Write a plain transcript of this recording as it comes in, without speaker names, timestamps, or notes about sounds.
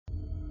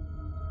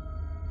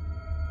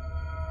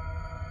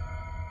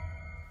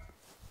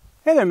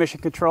Hey there, Mission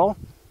Control.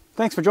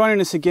 Thanks for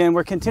joining us again.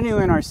 We're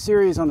continuing our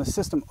series on the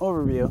system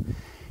overview.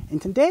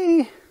 And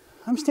today,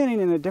 I'm standing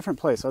in a different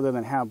place other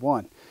than Hab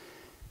 1.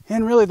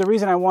 And really, the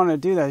reason I wanted to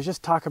do that is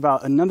just talk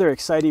about another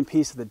exciting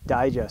piece of the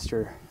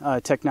digester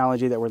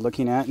technology that we're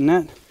looking at. And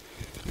that,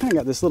 I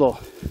got this little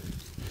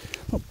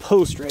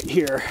post right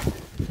here.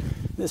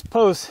 This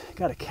post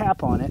got a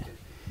cap on it,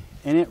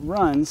 and it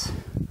runs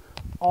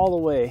all the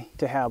way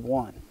to Hab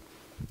 1.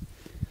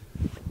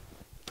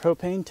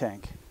 Propane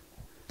tank.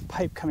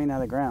 Pipe coming out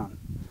of the ground.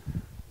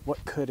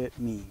 What could it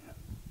mean?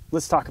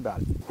 Let's talk about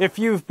it. If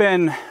you've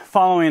been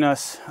following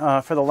us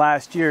for the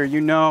last year,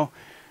 you know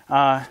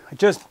I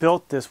just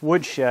built this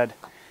wood shed,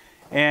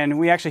 and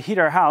we actually heat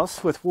our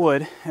house with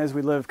wood as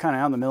we live kind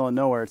of out in the middle of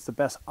nowhere. It's the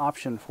best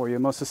option for you,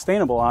 most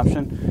sustainable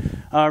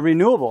option,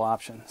 renewable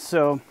option.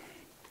 So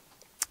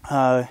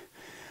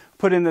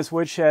put in this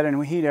wood shed and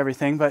we heat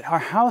everything, but our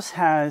house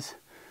has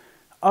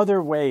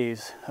other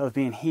ways of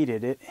being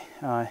heated.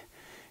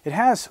 It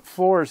has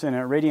floors in it,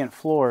 radiant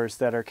floors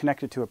that are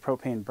connected to a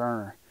propane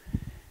burner.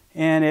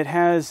 And it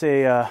has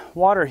a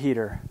water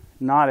heater,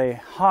 not a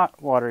hot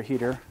water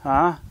heater.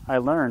 I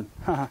learned.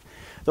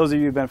 Those of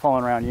you who've been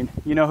following around,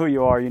 you know who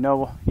you are. You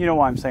know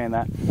why I'm saying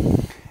that.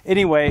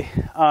 Anyway,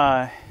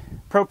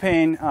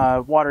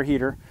 propane water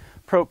heater,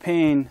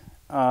 propane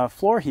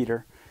floor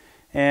heater,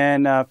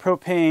 and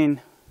propane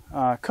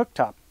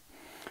cooktop.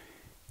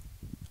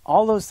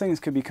 All those things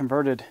could be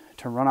converted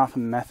to run off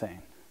of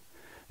methane.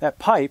 That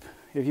pipe,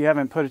 if you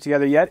haven't put it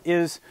together yet,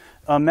 is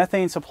a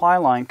methane supply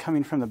line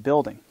coming from the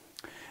building.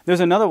 There's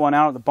another one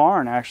out at the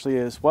barn actually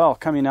as well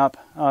coming up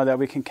that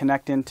we can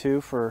connect into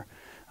for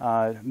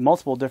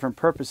multiple different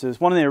purposes.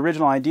 One of the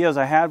original ideas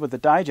I had with the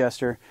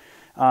digester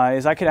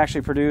is I could actually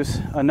produce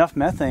enough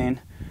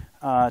methane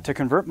to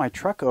convert my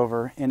truck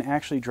over and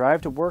actually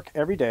drive to work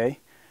every day.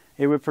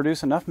 It would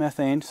produce enough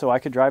methane so I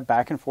could drive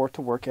back and forth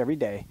to work every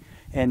day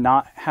and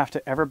not have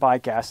to ever buy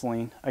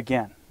gasoline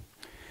again.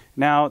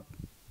 Now,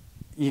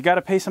 you got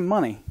to pay some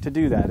money to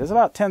do that. It's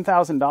about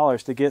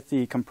 $10,000 to get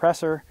the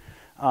compressor,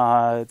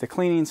 the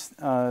cleaning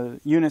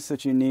units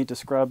that you need to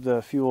scrub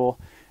the fuel,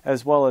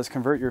 as well as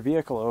convert your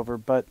vehicle over.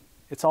 But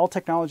it's all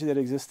technology that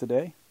exists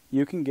today.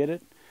 You can get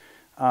it.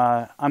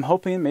 I'm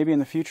hoping maybe in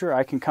the future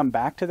I can come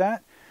back to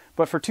that.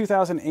 But for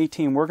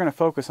 2018, we're going to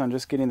focus on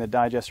just getting the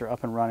digester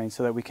up and running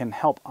so that we can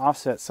help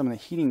offset some of the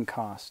heating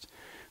costs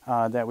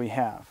that we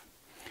have.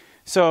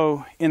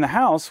 So in the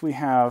house, we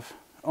have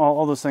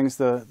all those things,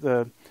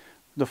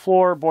 the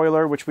floor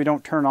boiler, which we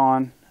don't turn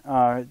on,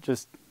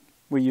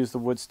 we use the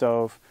wood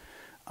stove.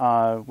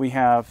 We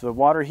have the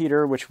water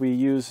heater, which we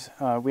use,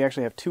 we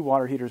actually have two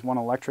water heaters, one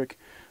electric,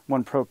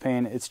 one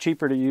propane. It's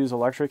cheaper to use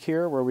electric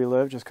here where we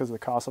live just because of the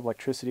cost of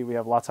electricity. We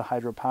have lots of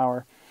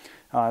hydropower.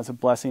 It's a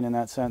blessing in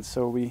that sense.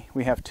 So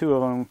we have two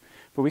of them,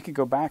 but we could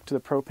go back to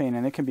the propane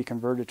and it can be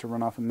converted to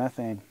run off of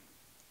methane.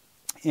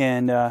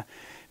 And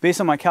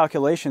based on my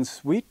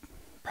calculations, we'd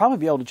probably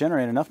be able to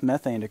generate enough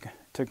methane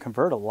to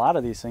convert a lot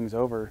of these things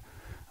over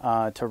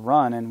to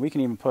run, and we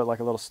can even put like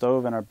a little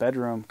stove in our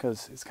bedroom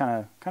because it's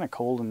kind of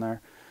cold in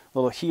there. A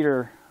little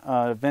heater,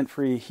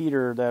 vent-free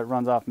heater that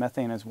runs off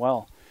methane as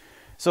well.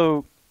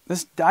 So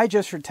this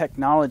digester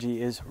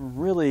technology is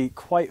really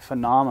quite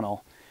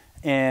phenomenal,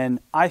 and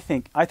I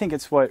think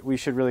it's what we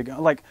should really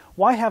go. Like,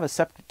 why have a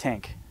septic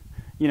tank?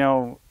 You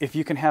know, if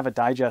you can have a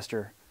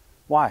digester,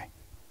 why?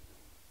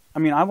 I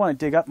mean, I want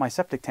to dig up my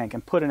septic tank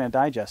and put in a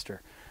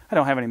digester. I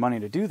don't have any money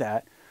to do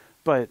that,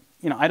 but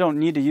you know, I don't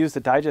need to use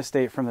the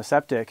digestate from the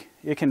septic.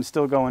 It can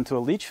still go into a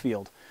leach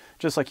field,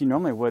 just like you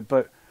normally would.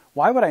 But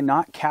why would I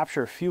not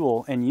capture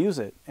fuel and use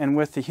it? And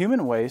with the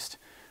human waste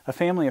a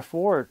family of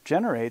 4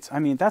 generates, I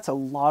mean, that's a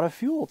lot of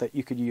fuel that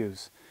you could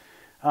use.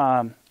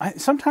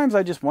 Sometimes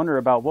I just wonder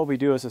about what we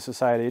do as a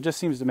society. It just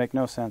seems to make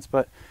no sense.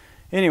 But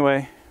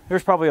anyway,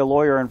 there's probably a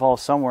lawyer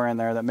involved somewhere in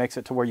there that makes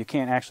it to where you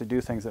can't actually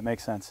do things that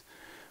make sense.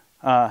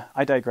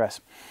 I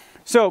digress.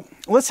 So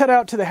let's head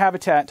out to the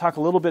habitat, talk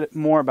a little bit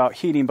more about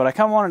heating, but I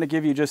kind of wanted to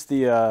give you just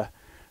the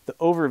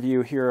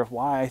overview here of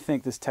why I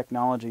think this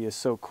technology is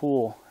so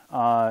cool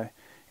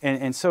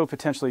and so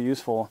potentially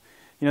useful.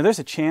 You know, there's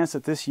a chance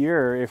that this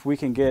year, if we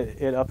can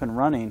get it up and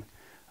running,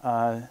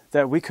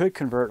 that we could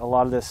convert a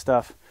lot of this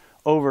stuff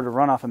over to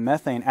run off of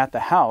methane at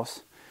the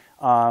house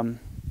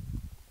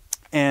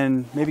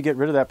and maybe get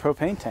rid of that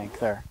propane tank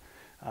there.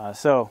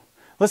 So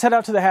let's head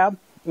out to the Hab.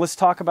 Let's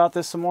talk about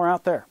this some more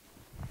out there.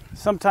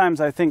 Sometimes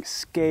I think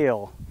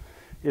scale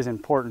is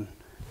important.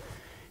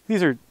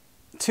 These are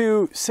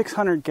 2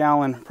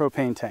 600-gallon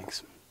propane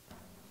tanks.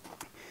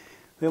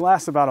 They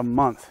last about a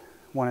month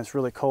when it's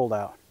really cold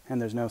out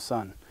and there's no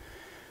sun.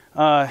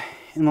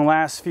 In the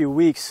last few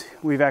weeks,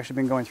 we've actually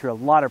been going through a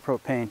lot of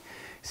propane.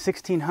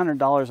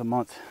 $1,600 a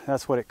month,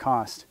 that's what it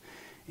costs.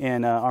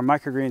 And our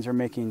microgreens are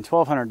making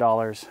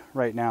 $1,200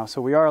 right now,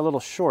 so we are a little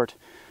short.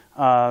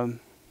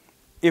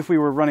 If we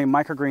were running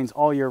microgreens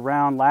all year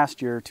round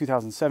last year,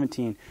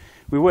 2017,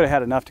 we would have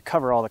had enough to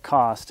cover all the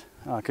cost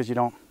because you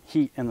don't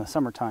heat in the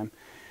summertime.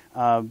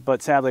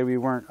 But sadly, we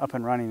weren't up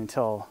and running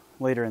until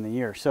later in the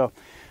year. So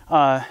 2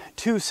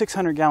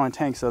 600-gallon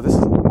tanks, though, this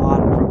is a lot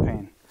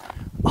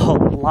a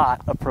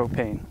lot of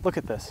propane. Look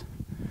at this.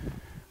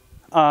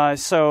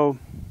 So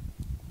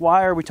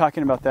why are we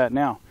talking about that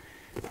now?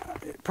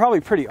 Probably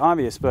pretty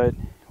obvious, but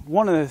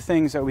one of the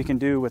things that we can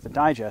do with the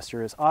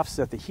digester is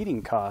offset the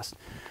heating cost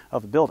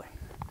of the building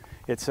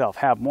itself,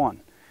 HAB1.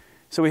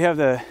 So we have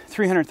the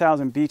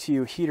 300,000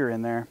 BTU heater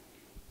in there,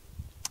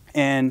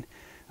 and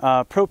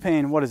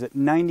propane, what is it,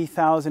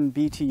 90,000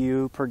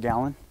 BTU per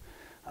gallon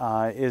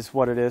is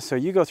what it is. So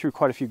you go through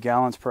quite a few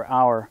gallons per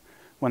hour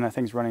when that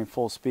thing's running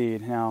full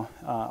speed. Now,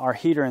 our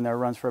heater in there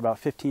runs for about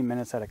 15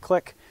 minutes at a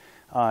click,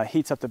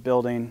 heats up the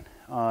building,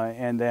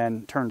 and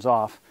then turns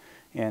off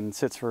and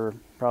sits for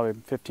probably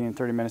 15,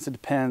 30 minutes. It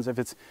depends. If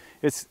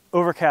it's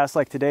overcast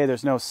like today,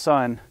 there's no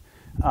sun,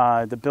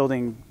 the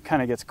building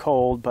kind of gets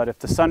cold, but if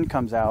the sun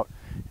comes out,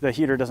 the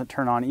heater doesn't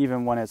turn on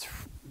even when it's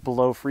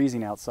below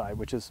freezing outside,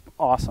 which is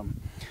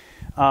awesome.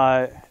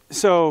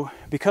 So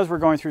because we're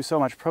going through so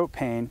much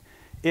propane,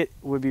 it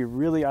would be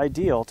really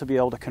ideal to be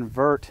able to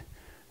convert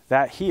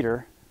that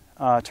heater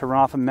to run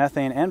off of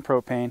methane and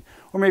propane,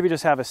 or maybe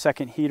just have a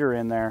second heater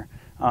in there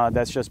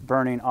that's just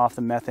burning off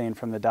the methane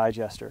from the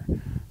digester.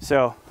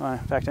 So, in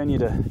fact, I need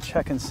to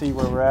check and see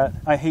where we're at.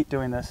 I hate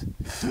doing this.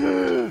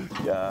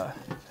 Yeah.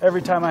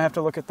 Every time I have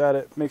to look at that,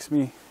 it makes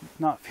me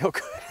not feel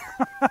good.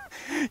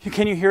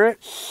 Can you hear it?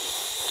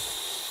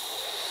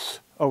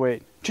 Oh,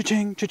 wait.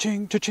 Cha-ching,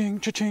 cha-ching, cha-ching,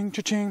 cha-ching,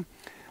 cha-ching.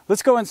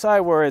 Let's go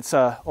inside where it's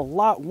a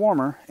lot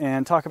warmer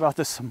and talk about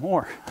this some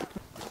more.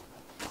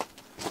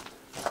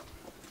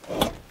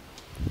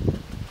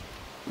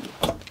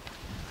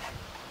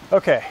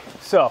 Okay,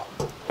 so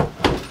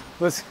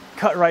let's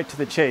cut right to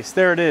the chase.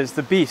 There it is,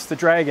 the beast, the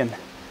dragon.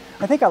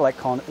 I think I like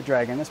calling it the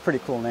dragon. That's a pretty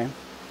cool name.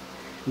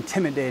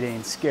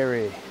 Intimidating,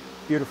 scary,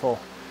 beautiful,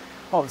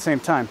 all at the same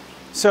time.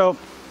 So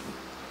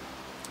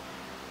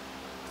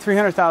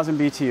 300,000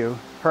 BTU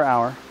per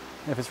hour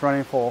if it's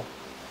running full.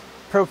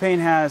 Propane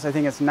has, I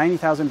think it's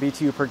 90,000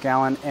 BTU per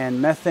gallon,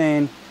 and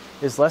methane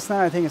is less than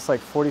that. I think it's like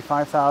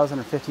 45,000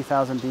 or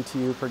 50,000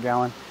 BTU per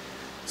gallon.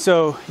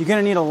 So you're going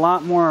to need a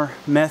lot more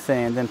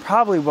methane than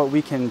probably what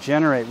we can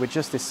generate with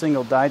just a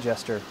single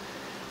digester.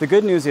 The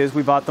good news is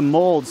we bought the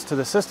molds to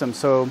the system.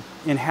 So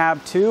in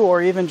HAB2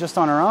 or even just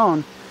on our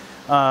own,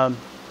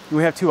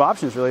 we have two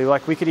options really.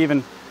 Like we could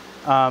even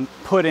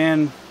put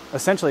in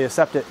essentially a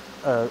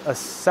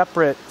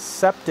separate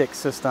septic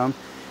system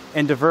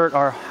and divert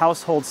our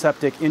household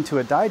septic into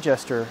a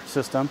digester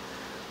system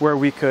where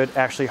we could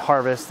actually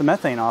harvest the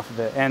methane off of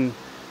it. And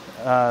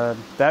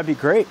that'd be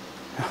great.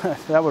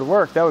 That would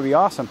work. That would be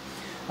awesome.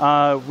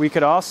 We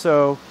could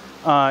also,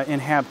 in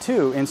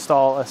HAB2,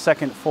 install a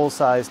second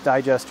full-size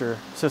digester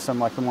system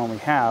like the one we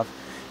have.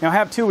 Now,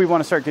 HAB2, we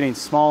want to start getting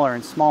smaller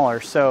and smaller,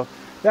 so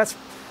that's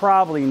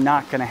probably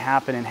not going to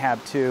happen in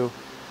HAB2.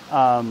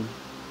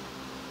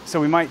 So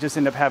we might just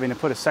end up having to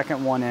put a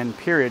second one in,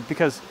 period,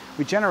 because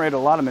we generate a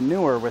lot of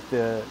manure with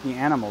the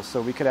animals,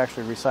 so we could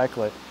actually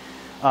recycle it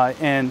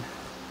and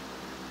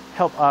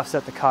help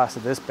offset the cost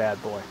of this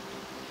bad boy.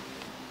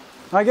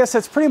 I guess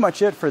that's pretty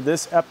much it for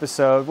this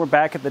episode. We're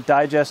back at the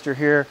digester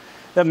here.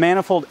 The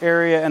manifold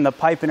area and the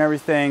pipe and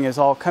everything is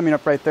all coming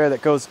up right there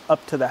that goes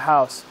up to the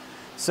house.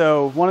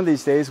 So one of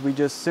these days we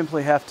just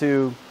simply have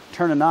to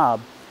turn a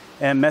knob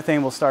and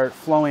methane will start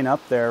flowing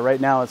up there. Right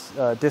now it's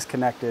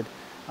disconnected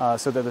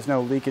so that there's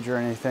no leakage or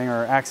anything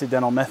or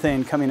accidental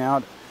methane coming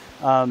out.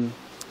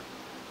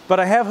 But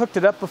I have hooked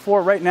it up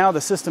before. Right now the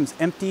system's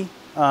empty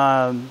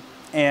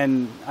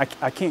and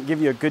I can't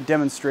give you a good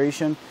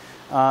demonstration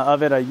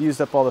of it. I used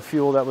up all the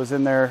fuel that was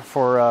in there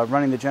for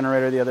running the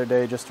generator the other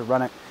day just to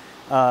run it.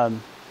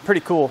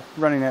 Pretty cool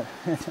running it.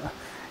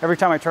 Every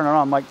time I turn it on,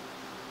 I'm like,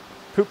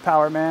 poop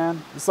power,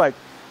 man. It's like,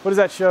 what is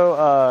that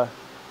show?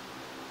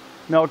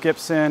 Mel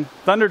Gibson,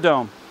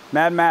 Thunderdome,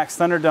 Mad Max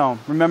Thunderdome.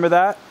 Remember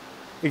that?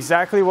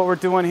 Exactly what we're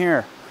doing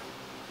here.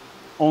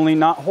 Only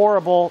not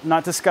horrible,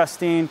 not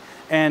disgusting,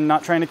 and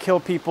not trying to kill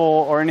people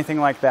or anything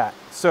like that.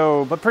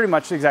 So, but pretty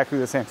much exactly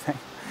the same thing.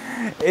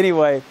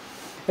 Anyway,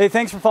 hey,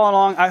 thanks for following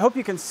along. I hope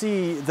you can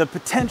see the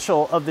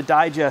potential of the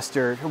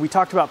digester. We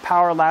talked about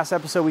power last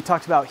episode. We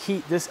talked about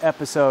heat this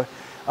episode.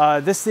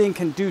 This thing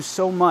can do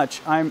so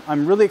much.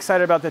 I'm really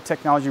excited about the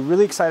technology,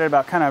 really excited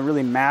about kind of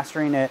really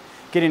mastering it,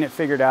 getting it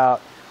figured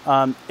out.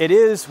 It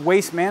is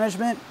waste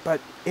management,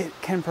 but it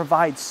can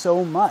provide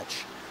so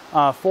much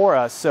for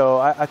us. So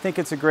I think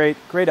it's a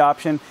great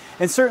option.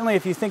 And certainly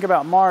if you think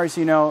about Mars,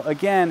 you know,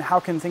 again, how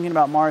can thinking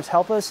about Mars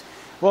help us?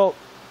 Well,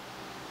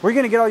 we're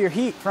going to get all your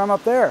heat from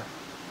up there.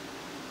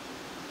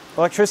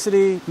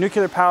 Electricity,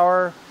 nuclear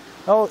power.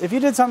 Well, if you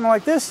did something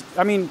like this,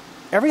 I mean,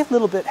 every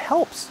little bit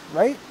helps,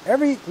 right?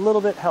 Every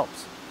little bit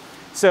helps.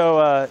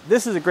 So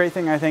this is a great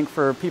thing, I think,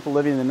 for people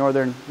living in the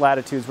northern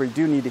latitudes where you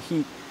do need to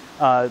heat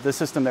the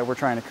system that we're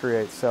trying to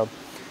create. So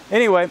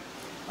anyway,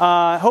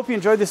 hope you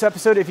enjoyed this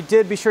episode. If you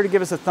did, be sure to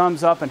give us a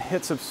thumbs up and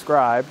hit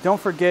subscribe.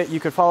 Don't forget, you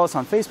could follow us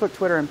on Facebook,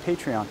 Twitter, and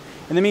Patreon.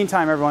 In the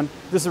meantime, everyone,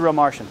 this is The Real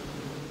Martian.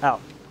 Out.